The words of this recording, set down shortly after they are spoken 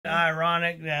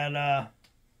ironic that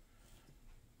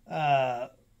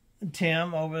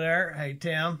Tim over there, hey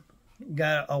Tim,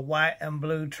 got a white and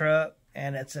blue truck,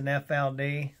 and it's an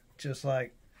FLD, just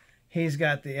like he's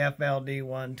got the FLD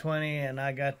 120, and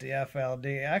I got the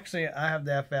FLD. Actually, I have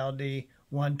the FLD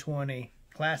 120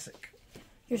 Classic.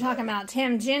 You're talking about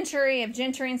Tim Gentry of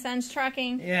Gentry & Sons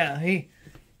Trucking? Yeah,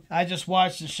 I just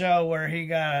watched the show where he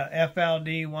got a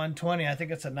FLD 120. I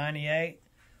think it's a 98.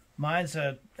 Mine's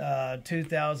a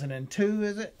 2002,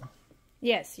 is it?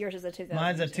 Yes, yours is a 2002.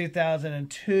 Mine's a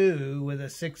 2002 with a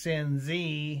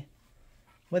 6NZ.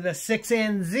 With a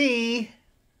 6NZ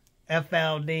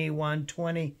FLD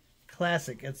 120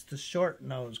 Classic. It's the short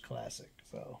nose Classic.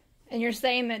 So. And you're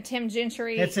saying that Tim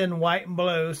Gentry... It's in white and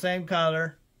blue, same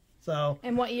color. So.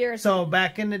 And what year is So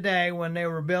back in the day when they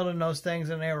were building those things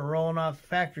and they were rolling off the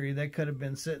factory, they could have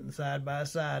been sitting side by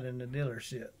side in the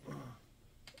dealership.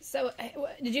 So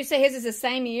did you say his is the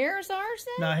same year as ours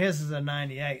then? No, his is a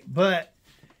 98, but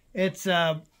it's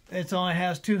only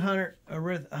has 200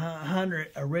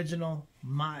 original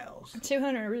miles.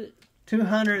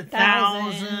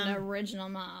 200,000 original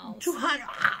miles.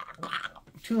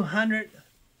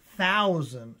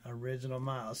 200,000 original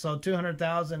miles. So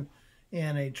 200,000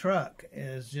 in a truck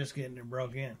is just getting it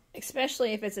broke in.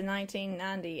 Especially if it's a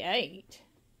 1998.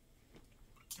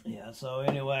 Yeah, so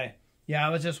anyway, yeah, I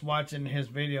was just watching his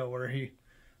video where here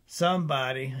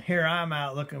I'm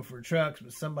out looking for trucks,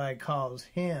 but somebody calls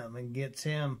him and gets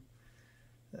him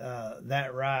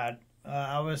that ride.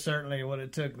 I would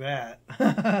have took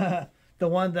that. The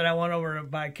one that I went over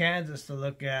by Kansas to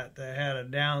look at that had a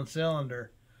down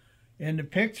cylinder. In the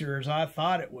pictures, I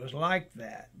thought it was like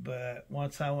that, but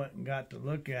once I went and got to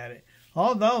look at it,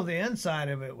 although the inside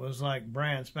of it was like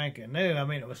brand spanking new, I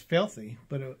mean, it was filthy,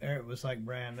 but it was like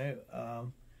brand new.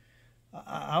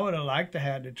 I would have liked to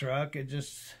have the truck. I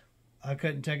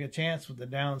couldn't take a chance with the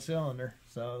down cylinder,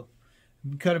 so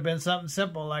it could have been something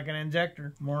simple like an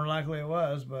injector. More likely it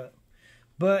was, but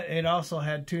it also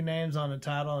had two names on the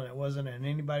title, and it wasn't in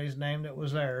anybody's name that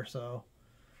was there, so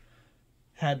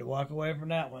had to walk away from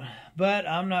that one. But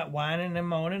I'm not whining and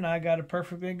moaning. I got a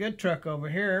perfectly good truck over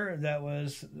here that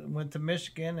went to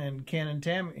Michigan, and Ken and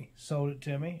Tammy sold it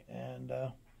to me, and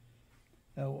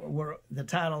the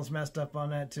title's messed up on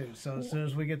that too. So as soon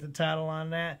as we get the title on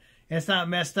that, it's not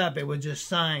messed up. It was just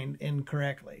signed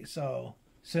incorrectly. So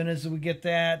as soon as we get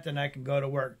that, then I can go to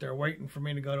work. They're waiting for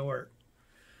me to go to work.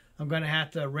 I'm going to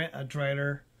have to rent a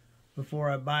trailer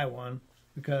before I buy one,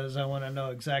 because I want to know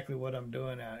exactly what I'm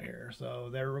doing out here. So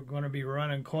they're going to be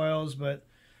running coils, but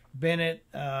Bennett,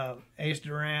 Ace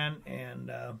Duran,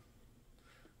 and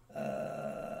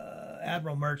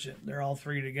Admiral Merchant, they're all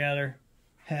three together,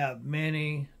 have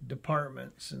many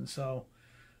departments. And so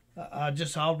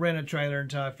I'll rent a trailer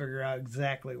until I figure out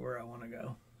exactly where I want to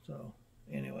go. So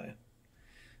anyway,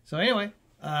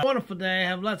 wonderful day.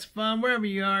 Have lots of fun wherever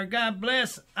you are. God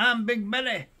bless. I'm Big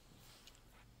Betty.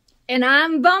 And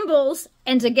I'm Bumbles,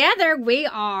 and together we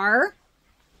are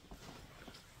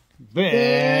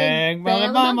Big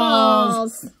Belly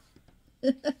Bumbles.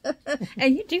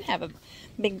 And you do have a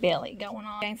big belly going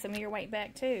on. Gain some of your weight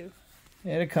back too.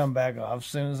 It'll come back off as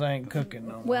soon as I ain't cooking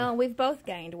no more. Well, we've both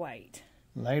gained weight.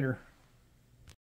 Later.